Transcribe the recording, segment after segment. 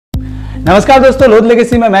नमस्कार दोस्तों, लोध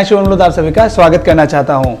लेगेसी में मैं शिवम आप सभी का स्वागत करना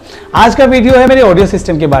चाहता हूं। आज का वीडियो है मेरे ऑडियो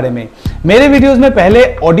सिस्टम के बारे में। मेरे वीडियोस में पहले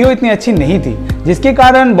ऑडियो इतनी अच्छी नहीं थी, जिसके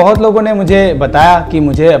कारण बहुत लोगों ने मुझे बताया कि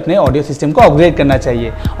मुझे अपने ऑडियो सिस्टम को अपग्रेड करना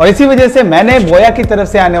चाहिए और इसी वजह से मैंने बोया की तरफ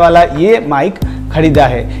से आने वाला ये माइक खरीदा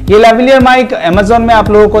है। ये लेवलियर माइक अमेजोन में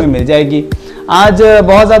आप लोगों को मिल जाएगी। आज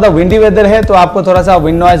बहुत ज़्यादा विंडी वेदर है तो आपको थोड़ा सा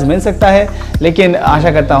विंड नॉइज मिल सकता है, लेकिन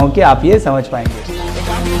आशा करता हूँ कि आप ये समझ पाएंगे।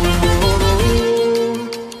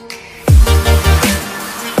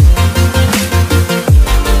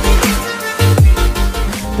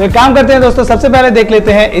 तो एक काम करते हैं दोस्तों, सबसे पहले देख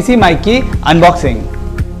लेते हैं इसी माइक की अनबॉक्सिंग।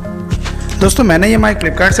 दोस्तों मैंने ये माइक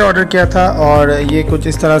फ्लिपकार्ट से ऑर्डर किया था और ये कुछ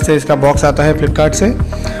इस तरह से इसका बॉक्स आता है फ्लिपकार्ट से।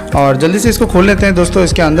 और जल्दी से इसको खोल लेते हैं दोस्तों।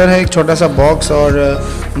 इसके अंदर है एक छोटा सा बॉक्स और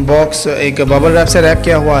बॉक्स एक बबल रैप से रैप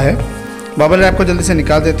किया हुआ है। बबल रैप को जल्दी से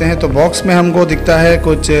निकाल देते हैं। तो बॉक्स में हमको दिखता है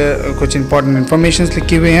कुछ इंपॉर्टेंट इन्फॉर्मेशन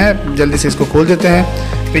लिखी हुई हैं। जल्दी से इसको खोल देते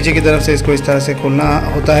हैं। पीछे की तरफ से इसको इस तरह से खोलना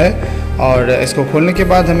होता है और इसको खोलने के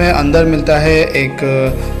बाद हमें अंदर मिलता है एक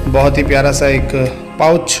बहुत ही प्यारा सा एक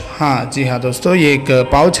पाउच। हाँ जी हाँ दोस्तों, ये एक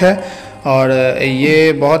पाउच है और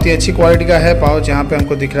ये बहुत ही अच्छी क्वालिटी का है पाउच। यहाँ पे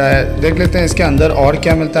हमको दिख रहा है, देख लेते हैं इसके अंदर और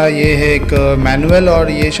क्या मिलता है। ये है एक मैनुअल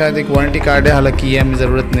और ये शायद एक वारंटी कार्ड है, हालांकि ये हमें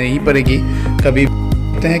ज़रूरत नहीं पड़ेगी कभी।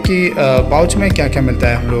 देखते हैं कि पाउच में क्या क्या मिलता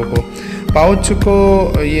है हम लोगों को। पाउच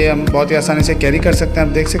को ये हम बहुत ही आसानी से कैरी कर सकते हैं।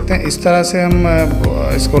 आप देख सकते हैं इस तरह से हम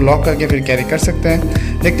इसको लॉक करके फिर कैरी कर सकते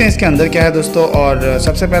हैं। देखते हैं इसके अंदर क्या है दोस्तों। और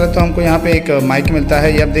सबसे पहले तो हमको यहाँ पे एक माइक मिलता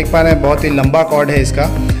है। ये आप देख पा रहे हैं, बहुत ही लंबा कॉर्ड है इसका,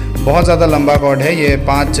 बहुत ज़्यादा लंबा कॉर्ड है। ये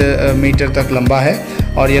 5 मीटर तक लंबा है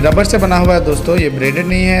और ये रबर से बना हुआ है दोस्तों। ये ब्रेडेड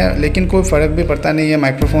नहीं है, लेकिन कोई फ़र्क भी पड़ता नहीं है।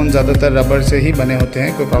 माइक्रोफोन ज़्यादातर रबर से ही बने होते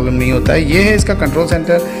हैं, कोई प्रॉब्लम नहीं होता है। ये है इसका कंट्रोल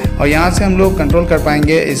सेंटर और यहाँ से हम लोग कंट्रोल कर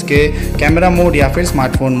पाएंगे इसके कैमरा मोड या फिर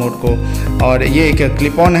स्मार्टफोन मोड को। और ये एक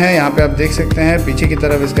क्लिप ऑन है, यहाँ पे आप देख सकते हैं पीछे की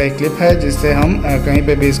तरफ इसका एक क्लिप है जिससे हम कहीं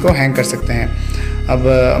पर भी इसको हैंग कर सकते हैं। अब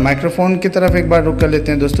माइक्रोफोन की तरफ एक बार रुक कर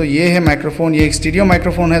लेते हैं दोस्तों। ये है माइक्रोफोन, ये एक स्टीरियो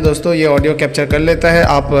माइक्रोफोन है दोस्तों। ये ऑडियो कैप्चर कर लेता है।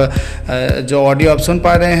 आप जो ऑडियो आप सुन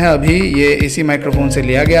पा रहे हैं अभी, ये इसी माइक्रोफोन से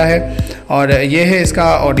लिया गया है। और ये है इसका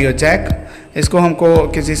ऑडियो जैक। इसको हमको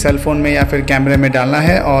किसी सेल फ़ोन में या फिर कैमरे में डालना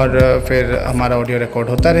है और फिर हमारा ऑडियो रिकॉर्ड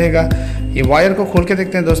होता रहेगा। ये वायर को खोल के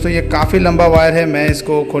देखते हैं दोस्तों। ये काफ़ी लंबा वायर है, मैं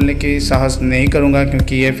इसको खोलने की साहस नहीं करूँगा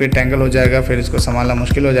क्योंकि ये फिर टेंगल हो जाएगा, फिर इसको संभालना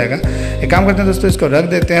मुश्किल हो जाएगा। एक काम करते हैं दोस्तों, इसको रख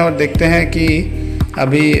देते हैं और देखते हैं कि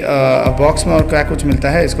अभी बॉक्स में और क्या कुछ मिलता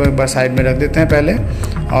है। इसको एक बार साइड में रख देते हैं पहले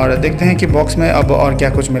और देखते हैं कि बॉक्स में अब और क्या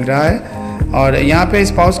कुछ मिल रहा है। और यहाँ पे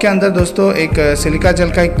इस पाउच के अंदर दोस्तों एक सिलिका जेल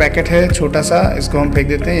का एक पैकेट है छोटा सा, इसको हम फेंक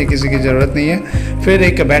देते हैं, ये किसी की ज़रूरत नहीं है। फिर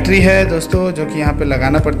एक बैटरी है दोस्तों जो कि यहाँ पे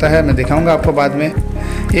लगाना पड़ता है, मैं दिखाऊंगा आपको बाद में।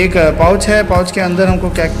 एक पाउच है, पाउच के अंदर हमको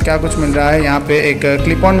क्या कुछ मिल रहा है। यहाँ पे एक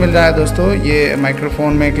क्लिप ऑन मिल रहा है दोस्तों। ये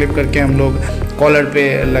माइक्रोफोन में क्लिप करके हम लोग कॉलर पे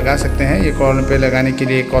लगा सकते हैं। ये कॉलर पे लगाने के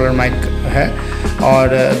लिए कॉलर माइक है। और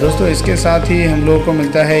दोस्तों इसके साथ ही हम लोगों को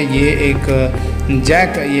मिलता है ये एक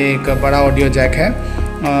जैक, ये एक बड़ा ऑडियो जैक है।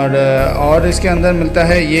 और इसके अंदर मिलता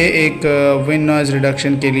है ये एक विंड नॉइज़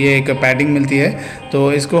रिडक्शन के लिए एक पैडिंग मिलती है।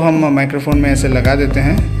 तो इसको हम माइक्रोफोन में ऐसे लगा देते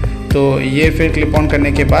हैं तो ये फिर क्लिप ऑन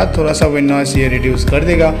करने के बाद थोड़ा सा विंड नॉइज़ ये रिड्यूस कर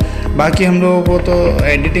देगा। बाकी हम लोगों को तो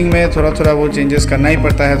एडिटिंग में थोड़ा वो चेंजेस करना ही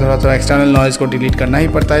पड़ता है, थोड़ा एक्सटर्नल नॉइज़ को डिलीट करना ही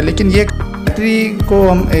पड़ता है। लेकिन ये बैटरी को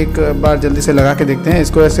हम एक बार जल्दी से लगा के देखते हैं।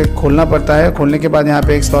 इसको ऐसे खोलना पड़ता है। खोलने के बाद यहाँ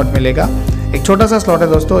पे एक स्लॉट मिलेगा, एक छोटा सा स्लॉट है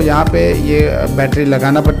दोस्तों। यहाँ पे ये बैटरी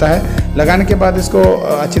लगाना पड़ता है। लगाने के बाद इसको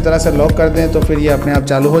अच्छी तरह से लॉक कर दें तो फिर ये अपने आप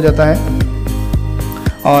चालू हो जाता है।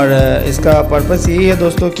 और इसका पर्पस यही है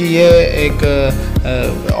दोस्तों कि ये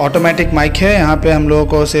एक ऑटोमेटिक माइक है। यहाँ पे हम लोगों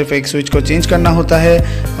को सिर्फ एक स्विच को चेंज करना होता है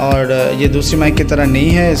और ये दूसरी माइक की तरह नहीं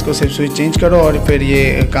है। इसको सिर्फ स्विच चेंज करो और फिर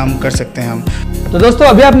ये काम कर सकते हैं हम। तो दोस्तों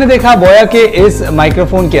अभी आपने देखा बोया के इस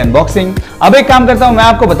माइक्रोफोन की अनबॉक्सिंग। अब एक काम करता हूं, मैं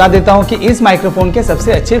आपको बता देता हूं कि इस माइक्रोफोन के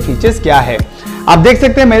सबसे अच्छे फीचर्स क्या है। आप देख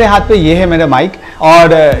सकते हैं मेरे हाथ पे ये है मेरा माइक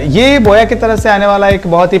और ये बोया की तरफ से आने वाला एक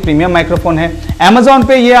बहुत ही प्रीमियम माइक्रोफोन है। अमेजोन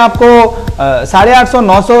पे ये आपको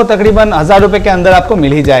 850-900 तकरीबन 1000 रुपए के अंदर आपको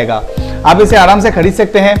मिल ही जाएगा। आप इसे आराम से खरीद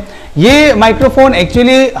सकते हैं। ये माइक्रोफोन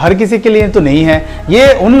एक्चुअली हर किसी के लिए तो नहीं है,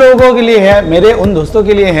 ये उन लोगों के लिए है, मेरे उन दोस्तों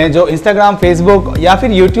के लिए है जो इंस्टाग्राम, फेसबुक या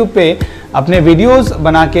फिर यूट्यूब पे अपने वीडियोस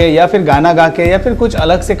बना के या फिर गाना गा के या फिर कुछ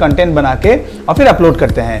अलग से कंटेंट बना के और फिर अपलोड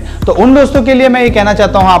करते हैं। तो उन दोस्तों के लिए मैं ये कहना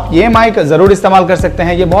चाहता हूँ, आप ये माइक ज़रूर इस्तेमाल कर सकते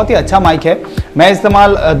हैं। ये बहुत ही अच्छा माइक है, मैं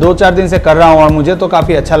इस्तेमाल 2-4 दिन से कर रहा हूँ और मुझे तो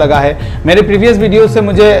काफ़ी अच्छा लगा है। मेरे प्रीवियस वीडियो से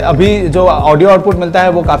मुझे अभी जो ऑडियो आउटपुट मिलता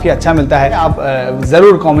है वो काफ़ी अच्छा मिलता है। आप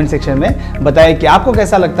ज़रूर कॉमेंट सेक्शन में बताएं कि आपको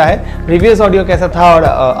कैसा लगता है, प्रीवियस ऑडियो कैसा था और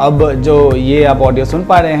अब जो ये आप ऑडियो सुन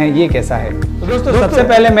पा रहे हैं ये कैसा है। तो दोस्तों सबसे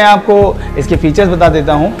पहले मैं आपको इसके फीचर्स बता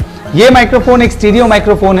देता हूँ। ये माइक्रोफोन एक स्टीरियो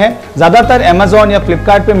माइक्रोफोन है। ज़्यादातर अमेजोन या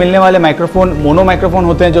फ्लिपकार्ट पे मिलने वाले माइक्रोफोन मोनो माइक्रोफोन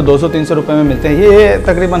होते हैं जो 200-300 रुपये में मिलते हैं। ये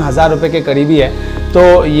तकरीबन 1000 रुपये के करीबी है,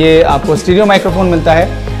 तो ये आपको स्टीरियो माइक्रोफोन मिलता है।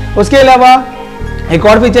 उसके अलावा एक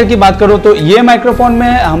और फीचर की बात करूँ तो ये माइक्रोफोन में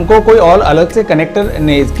हमको कोई और अलग से कनेक्टर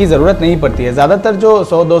की ज़रूरत नहीं पड़ती है। ज़्यादातर जो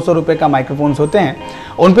 100-200 रुपये का माइक्रोफोन्स होते हैं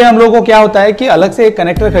उन पे हम लोगों को क्या होता है कि अलग से एक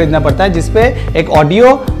कनेक्टर खरीदना पड़ता है जिसपे एक ऑडियो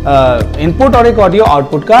इनपुट और एक ऑडियो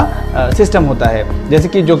आउटपुट का सिस्टम होता है, जैसे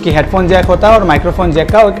कि जो कि हेडफोन जैक होता है और माइक्रोफोन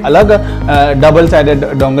जैक का एक अलग डबल साइडेड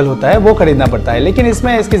डोंगल होता है, वो खरीदना पड़ता है। लेकिन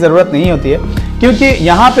इसमें इसकी ज़रूरत नहीं होती है क्योंकि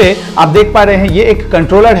यहाँ पे आप देख पा रहे हैं ये एक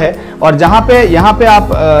कंट्रोलर है और यहाँ पे आप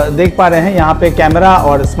देख पा रहे हैं यहाँ पे कैमरा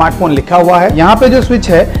और स्मार्टफोन लिखा हुआ है। यहाँ पे जो स्विच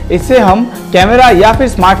है इससे हम कैमरा या फिर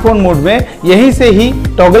स्मार्टफोन मोड में यहीं से ही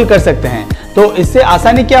टॉगल कर सकते हैं। तो इससे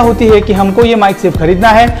आसानी क्या होती है कि हमको ये माइक सिर्फ खरीदना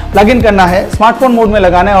है, प्लग इन करना है, स्मार्टफोन मोड में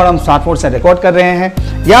लगाना है और हम स्मार्टफोन से रिकॉर्ड कर रहे हैं,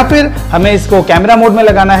 या फिर हमें इसको कैमरा मोड में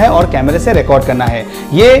लगाना है और कैमरे से रिकॉर्ड करना है।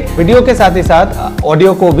 ये वीडियो के साथ ही साथ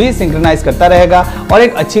ऑडियो को भी सिंक्रोनाइज करता रहेगा और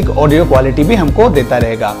एक अच्छी ऑडियो क्वालिटी भी हमको देता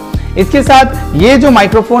रहेगा। इसके साथ ये जो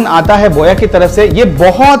माइक्रोफोन आता है बोया की तरफ से, ये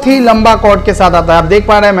बहुत ही लंबा कॉर्ड के साथ आता है। आप देख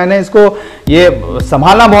पा रहे हैं मैंने इसको ये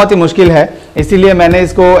संभालना बहुत ही मुश्किल है, इसीलिए मैंने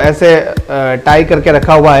इसको ऐसे टाई करके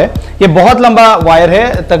रखा हुआ है। ये बहुत लंबा वायर है,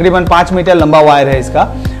 तकरीबन 5 मीटर लंबा वायर है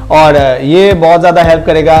इसका, और ये बहुत ज़्यादा हेल्प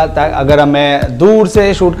करेगा अगर मैं दूर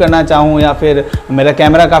से शूट करना चाहूँ या फिर मेरा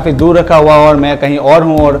कैमरा काफ़ी दूर रखा हुआ और मैं कहीं और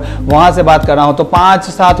हूँ और वहाँ से बात कर रहा हूँ तो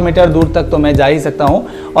 5-7 मीटर दूर तक तो मैं जा ही सकता हूँ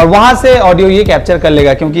और वहाँ से ऑडियो ये कैप्चर कर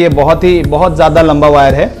लेगा, क्योंकि ये बहुत ज़्यादा लंबा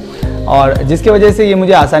वायर है और जिसकी वजह से ये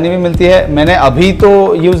मुझे आसानी भी मिलती है। मैंने अभी तो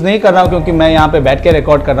यूज़ नहीं कर रहा हूँ क्योंकि मैं यहाँ पे बैठ के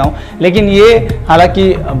रिकॉर्ड कर रहा हूँ, लेकिन ये हालांकि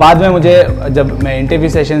बाद में मुझे जब मैं इंटरव्यू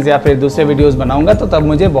सेशंस या फिर दूसरे वीडियोस बनाऊंगा तो तब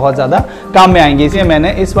मुझे बहुत ज़्यादा काम में आएंगे, इसलिए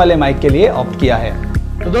मैंने इस वाले माइक के लिए ऑप्ट किया है।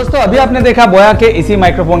 तो दोस्तों अभी आपने देखा बोया के इसी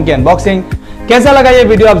माइक्रोफोन की अनबॉक्सिंग। कैसा लगा ये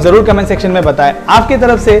वीडियो आप जरूर कमेंट सेक्शन में बताएं। आपकी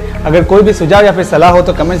तरफ से अगर कोई भी सुझाव या फिर सलाह हो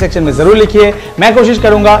तो कमेंट सेक्शन में जरूर लिखिए। मैं कोशिश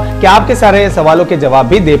करूंगा कि आपके सारे सवालों के जवाब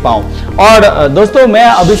भी दे पाऊं। और दोस्तों मैं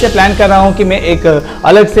अभी से प्लान कर रहा हूं कि मैं एक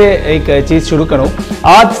अलग से एक चीज शुरू करूं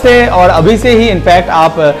आज से और अभी से ही। इनफैक्ट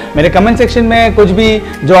आप मेरे कमेंट सेक्शन में कुछ भी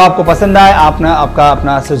जो आपको पसंद आए आपका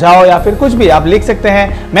अपना सुझाव या फिर कुछ भी आप लिख सकते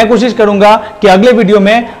हैं। मैं कोशिश करूंगा कि अगले वीडियो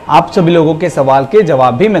में आप सभी लोगों के सवाल के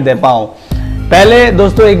जवाब भी मैं दे पाऊं। पहले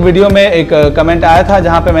दोस्तों एक वीडियो में एक कमेंट आया था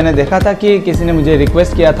जहां पे मैंने देखा था कि किसी ने मुझे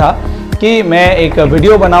रिक्वेस्ट किया था कि मैं एक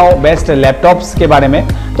वीडियो बनाऊं बेस्ट लैपटॉप्स के बारे में।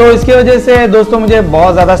 तो इसकी वजह से दोस्तों मुझे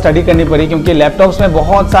बहुत ज़्यादा स्टडी करनी पड़ी, क्योंकि लैपटॉप्स में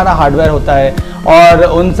बहुत सारा हार्डवेयर होता है और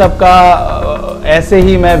उन सब का ऐसे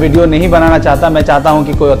ही मैं वीडियो नहीं बनाना चाहता। मैं चाहता हूं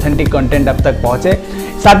कि कोई ऑथेंटिक कंटेंट अब तक पहुंचे।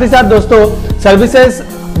 साथ ही साथ दोस्तों सर्विसेज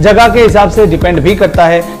जगह के हिसाब से डिपेंड भी करता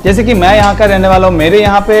है। जैसे कि मैं यहाँ का रहने वाला हूँ, मेरे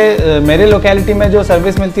यहाँ पे मेरे लोकेलिटी में जो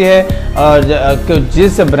सर्विस मिलती है और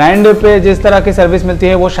जिस ब्रांड पे जिस तरह की सर्विस मिलती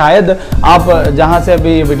है वो शायद आप जहाँ से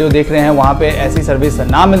अभी वीडियो देख रहे हैं वहाँ पे ऐसी सर्विस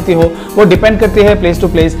ना मिलती हो। वो डिपेंड करती है प्लेस टू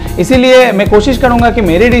प्लेस। इसीलिए मैं कोशिश करूँगा कि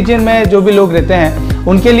मेरे रीजन में जो भी लोग रहते हैं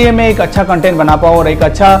उनके लिए मैं एक अच्छा कंटेंट बना पाऊँ और एक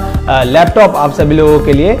अच्छा लैपटॉप आप सभी लोगों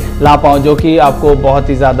के लिए ला पाऊँ, जो कि आपको बहुत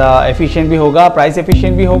ही ज़्यादा एफिशिएंट भी होगा, प्राइस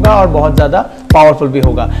एफिशिएंट भी होगा और बहुत ज़्यादा पावरफुल भी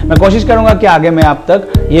होगा। मैं कोशिश करूंगा कि आगे मैं आप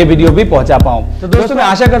तक ये वीडियो भी पहुंचा पाऊं। तो दोस्तों मैं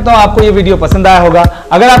आशा करता हूं आपको ये वीडियो पसंद आया होगा।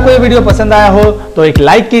 अगर आपको ये वीडियो पसंद आया हो तो एक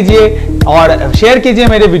लाइक कीजिए और शेयर कीजिए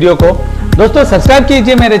मेरे वीडियो को। दोस्तों सब्सक्राइब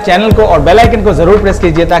कीजिए मेरे चैनल को और बेल आइकन को जरूर प्रेस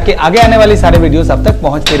कीजिए ताकि आगे आने वाली सारे वीडियोस आप तक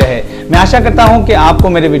पहुंचती रहे। मैं आशा करता हूं कि आपको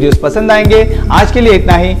मेरे वीडियोस पसंद आएंगे। आज के लिए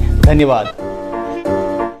इतना ही, धन्यवाद।